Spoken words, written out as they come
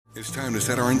It's time to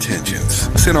set our intentions,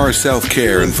 set our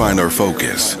self-care, and find our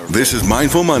focus. This is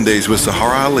Mindful Mondays with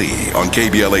Saharah Ali on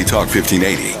KBLA Talk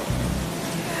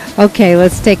 1580. Okay,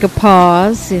 let's take a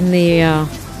pause in the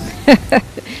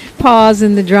pause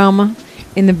in the drama,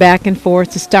 in the back and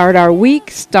forth to start our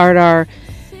week, start our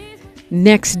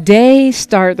next day,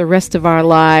 start the rest of our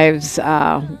lives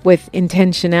with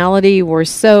intentionality. We're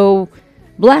so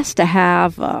blessed to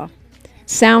have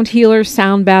sound healer,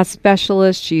 sound bath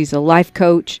specialist. She's a life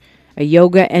coach, a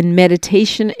yoga and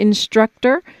meditation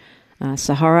instructor,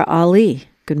 Saharah Ali.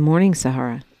 Good morning,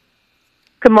 Saharah.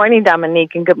 Good morning,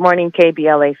 Dominique, and good morning,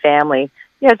 KBLA family.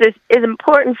 Yes, it's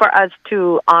important for us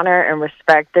to honor and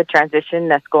respect the transition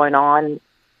that's going on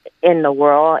in the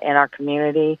world, in our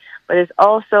community, but it's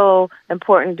also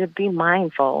important to be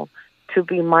mindful.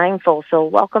 So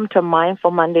welcome to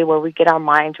Mindful Monday, where we get our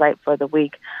minds right for the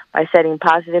week by setting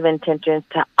positive intentions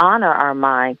to honor our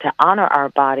mind, to honor our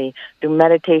body through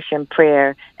meditation,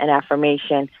 prayer, and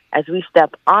affirmation as we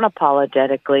step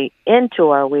unapologetically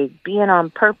into our week, being on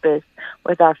purpose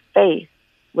with our faith,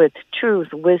 with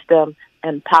truth, wisdom,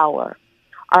 and power.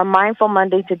 Our Mindful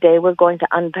Monday today, we're going to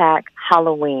unpack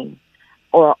Halloween,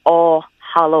 or All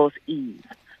Hallows Eve.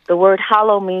 The word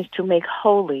hallow means to make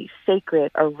holy,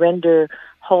 sacred, or render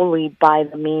holy by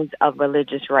the means of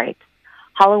religious rites.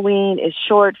 Halloween is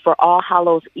short for All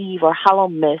Hallows Eve or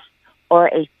Hallowmas, or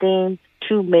a thing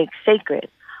to make sacred.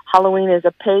 Halloween is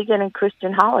a pagan and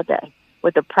Christian holiday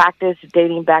with a practice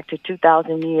dating back to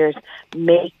 2,000 years,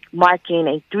 marking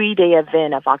a 3-day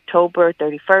event of October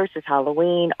 31st is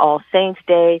Halloween, All Saints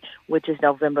Day, which is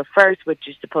November 1st, which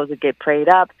is supposed to get prayed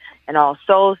up, and All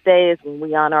Souls Day is when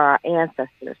we honor our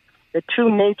ancestors. The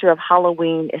true nature of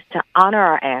Halloween is to honor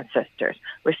our ancestors,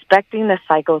 respecting the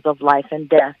cycles of life and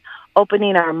death,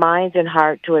 opening our minds and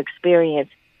heart to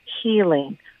experience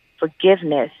healing,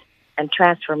 forgiveness, and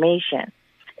transformation.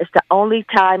 It's the only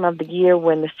time of the year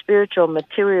when the spiritual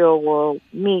material world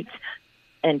meets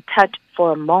and touch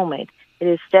for a moment. It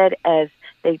is said as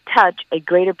they touch, a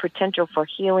greater potential for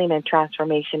healing and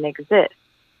transformation exists.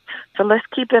 So let's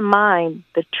keep in mind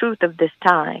the truth of this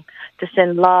time, to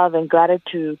send love and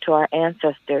gratitude to our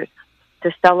ancestors,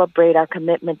 to celebrate our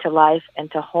commitment to life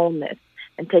and to wholeness,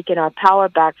 and taking our power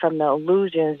back from the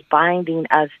illusions binding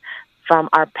us from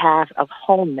our path of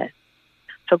wholeness.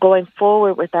 So going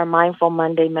forward with our Mindful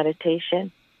Monday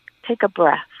meditation, take a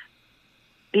breath.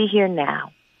 Be here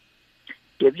now.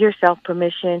 Give yourself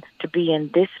permission to be in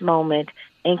this moment,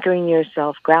 anchoring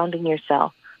yourself, grounding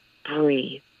yourself.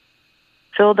 Breathe.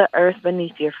 Feel the earth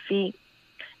beneath your feet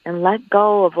and let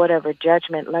go of whatever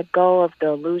judgment, let go of the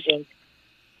illusions,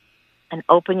 and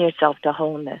open yourself to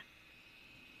wholeness.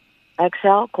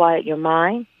 Exhale, quiet your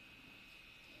mind,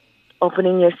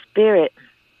 opening your spirit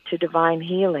to divine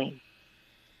healing.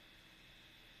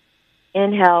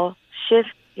 Inhale, shift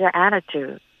your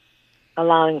attitude,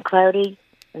 allowing clarity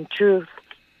and truth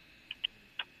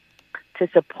to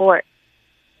support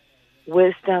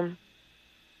wisdom,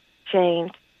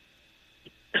 change,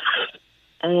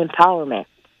 and empowerment.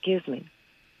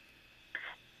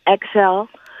 Exhale,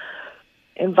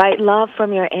 invite love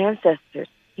from your ancestors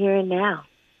here and now.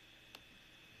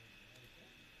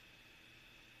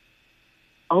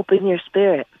 Open your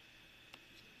spirit.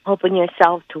 Open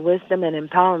yourself to wisdom and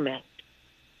empowerment.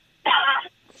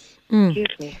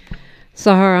 Excuse me.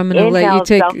 Sahar, I'm going to let you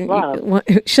take.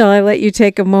 Shall I let you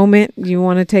take a moment? You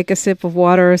want to take a sip of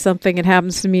water or something? It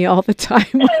happens to me all the time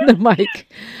on the mic.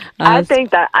 I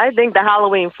think the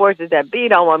Halloween forces that B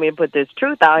don't want me to put this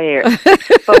truth out here,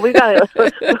 but we got,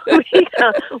 because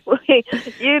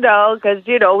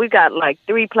we got like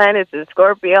 3 planets in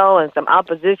Scorpio and some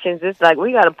oppositions. It's like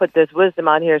we got to put this wisdom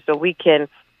out here so we can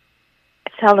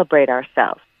celebrate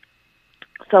ourselves.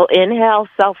 So inhale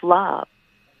self-love.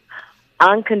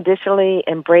 Unconditionally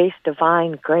embrace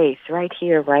divine grace right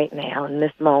here, right now, in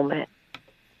this moment.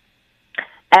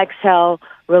 Exhale,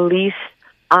 release,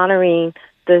 honoring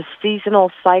the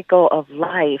seasonal cycle of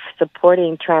life,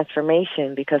 supporting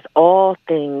transformation, because all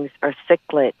things are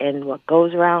cyclic, and what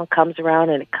goes around comes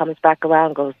around, and it comes back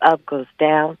around, goes up, goes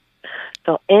down.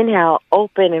 So inhale,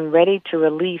 open and ready to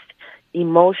release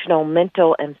emotional,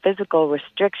 mental, and physical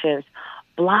restrictions,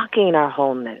 blocking our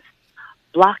wholeness,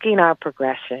 blocking our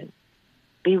progression.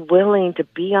 Be willing to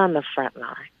be on the front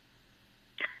line.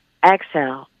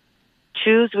 Exhale.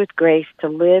 Choose with grace to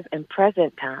live in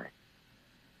present time.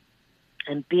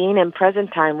 And being in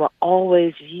present time will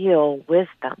always yield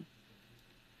wisdom.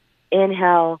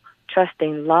 Inhale,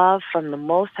 trusting love from the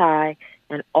Most High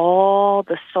and all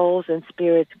the souls and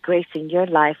spirits gracing your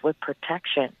life with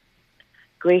protection,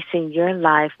 gracing your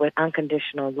life with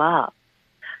unconditional love,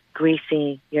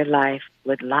 gracing your life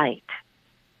with light.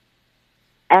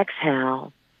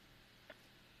 exhale,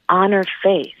 honor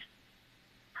faith.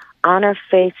 Honor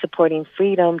faith, supporting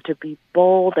freedom to be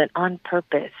bold and on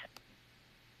purpose.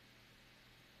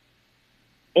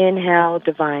 Inhale,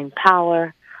 divine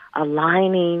power,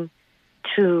 aligning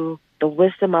to the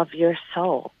wisdom of your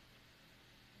soul.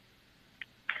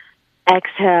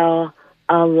 Exhale,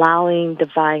 allowing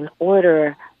divine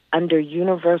order under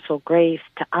universal grace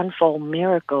to unfold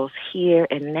miracles here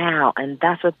and now. And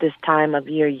that's what this time of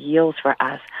year yields for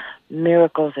us,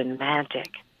 miracles and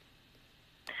magic.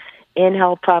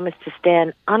 Inhale, promise to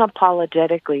stand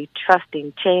unapologetically,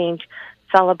 trusting change,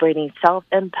 celebrating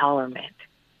self-empowerment.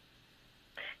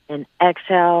 And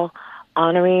exhale,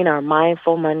 honoring our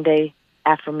Mindful Monday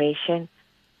affirmation.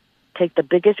 Take the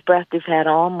biggest breath you've had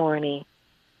all morning.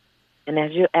 And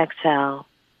as you exhale,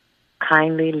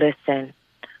 kindly listen,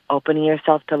 opening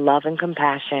yourself to love and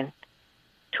compassion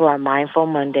to our Mindful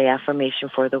Monday affirmation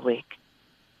for the week.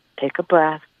 Take a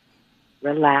breath,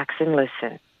 relax, and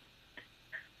listen.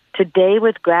 Today,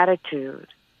 with gratitude,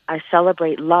 I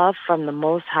celebrate love from the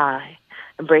Most High,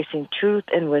 embracing truth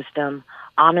and wisdom,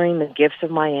 honoring the gifts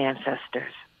of my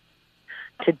ancestors.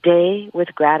 Today,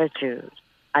 with gratitude,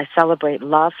 I celebrate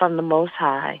love from the Most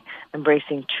High,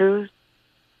 embracing truth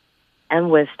and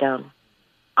wisdom,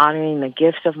 honoring the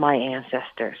gifts of my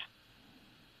ancestors.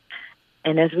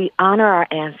 And as we honor our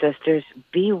ancestors,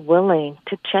 be willing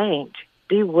to change.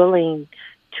 Be willing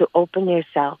to open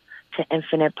yourself to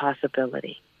infinite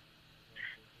possibility.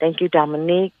 Thank you,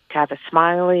 Dominique, Tavis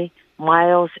Smiley,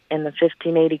 Miles, and the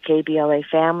 1580 KBLA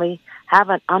family. Have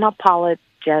an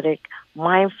unapologetic,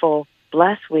 mindful,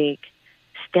 blessed week,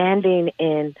 standing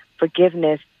in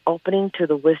forgiveness, opening to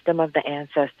the wisdom of the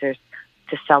ancestors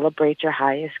to celebrate your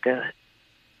highest good.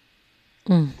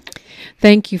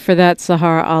 Thank you for that,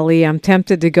 Saharah Ali. I'm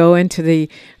tempted to go into the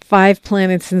 5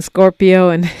 planets in Scorpio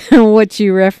and what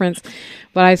you referenced,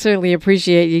 but I certainly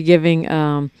appreciate you giving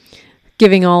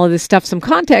all of this stuff some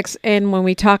context. And when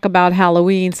we talk about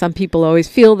Halloween, some people always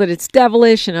feel that it's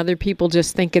devilish, and other people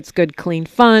just think it's good, clean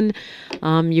fun.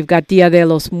 You've got Dia de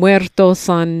los Muertos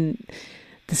on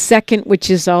the 2nd, which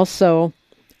is also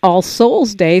All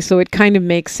Souls Day, so it kind of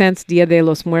makes sense. Dia de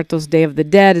los Muertos, Day of the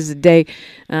Dead, is a day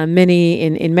many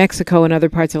in Mexico and other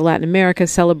parts of Latin America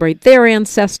celebrate their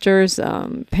ancestors,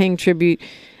 paying tribute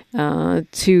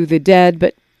to the dead.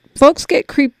 But folks get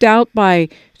creeped out by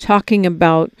talking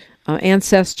about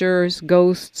ancestors,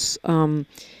 ghosts, and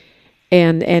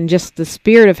just the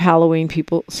spirit of Halloween.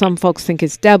 Some folks think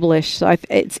it's devilish. So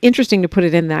it's interesting to put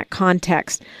it in that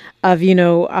context of,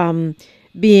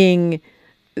 being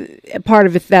a part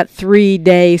of that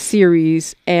 3-day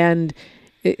series. And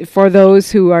for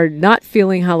those who are not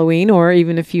feeling Halloween, or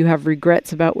even if you have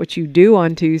regrets about what you do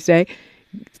on Tuesday,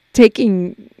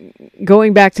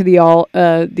 going back to the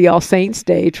All Saints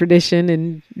Day tradition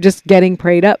and just getting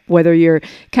prayed up, whether you're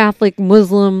Catholic,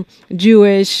 Muslim,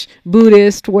 Jewish,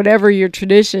 Buddhist, whatever your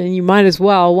tradition, you might as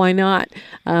well, why not,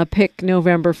 pick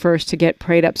November 1st to get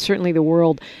prayed up. Certainly the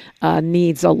world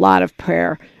needs a lot of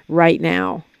prayer right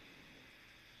now.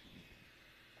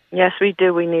 Yes, we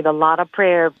do. We need a lot of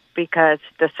prayer because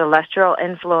the celestial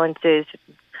influences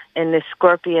in this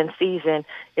Scorpion season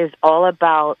is all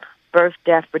about birth,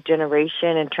 death,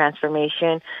 regeneration, and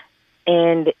transformation.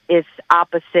 And it's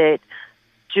opposite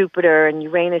Jupiter and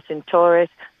Uranus and Taurus.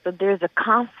 So there's a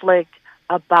conflict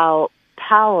about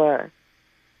power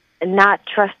and not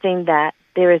trusting that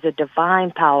there is a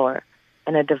divine power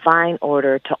and a divine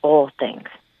order to all things.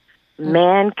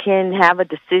 Man can have a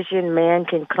decision, man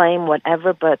can claim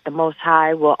whatever, but the Most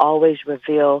High will always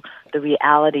reveal the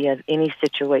reality of any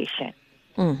situation.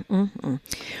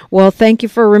 Well, thank you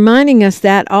for reminding us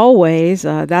that always.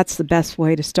 That's the best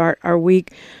way to start our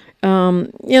week.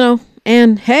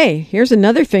 And hey, here's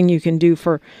another thing you can do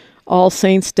for All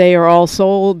Saints Day or All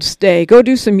Souls Day. Go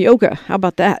do some yoga. How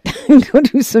about that? Go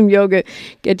do some yoga.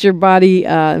 Get your body,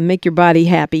 make your body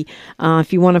happy.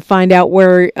 If you want to find out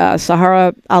where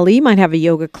Saharah Ali might have a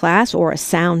yoga class or a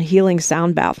sound healing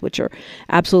sound bath, which are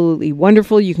absolutely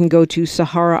wonderful, you can go to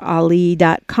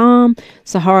SaharahAli.com.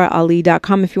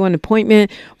 SaharahAli.com if you want an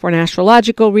appointment for an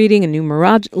astrological reading, a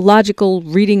numerological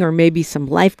reading, or maybe some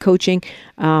life coaching.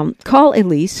 Call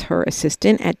Elise, her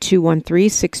assistant, at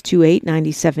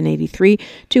 213-628-9783,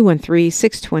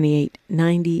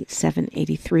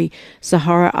 213-628-9783.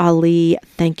 Saharah Ali,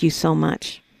 thank you so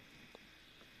much.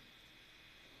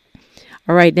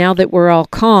 All right, now that we're all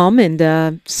calm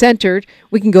and centered,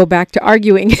 we can go back to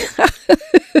arguing.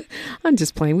 I'm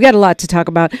just playing. We got a lot to talk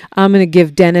about. I'm going to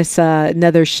give Dennis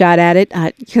another shot at it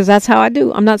because that's how I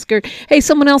do. I'm not scared. Hey,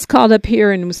 someone else called up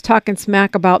here and was talking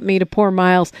smack about me to poor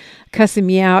Miles, cussing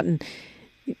me out. And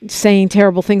saying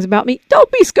terrible things about me,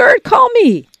 don't be scared. Call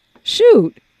me.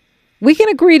 Shoot. We can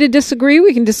agree to disagree.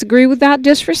 We can disagree without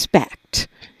disrespect.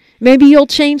 Maybe you'll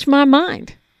change my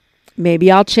mind.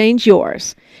 Maybe I'll change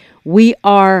yours. We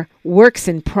are works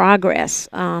in progress.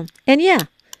 And yeah,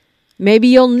 maybe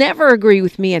you'll never agree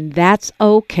with me, and that's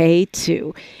okay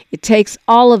too. It takes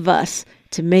all of us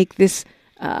to make this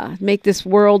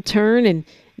world turn and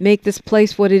make this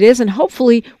place what it is. And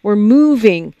hopefully we're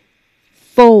moving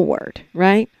forward,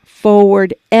 right?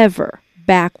 Forward ever,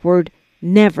 backward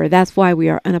never. That's why we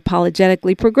are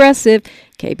unapologetically progressive.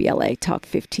 KBLA Talk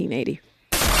 1580.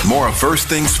 More of First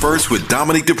Things First with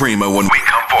Dominique DePrima when we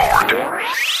come forward.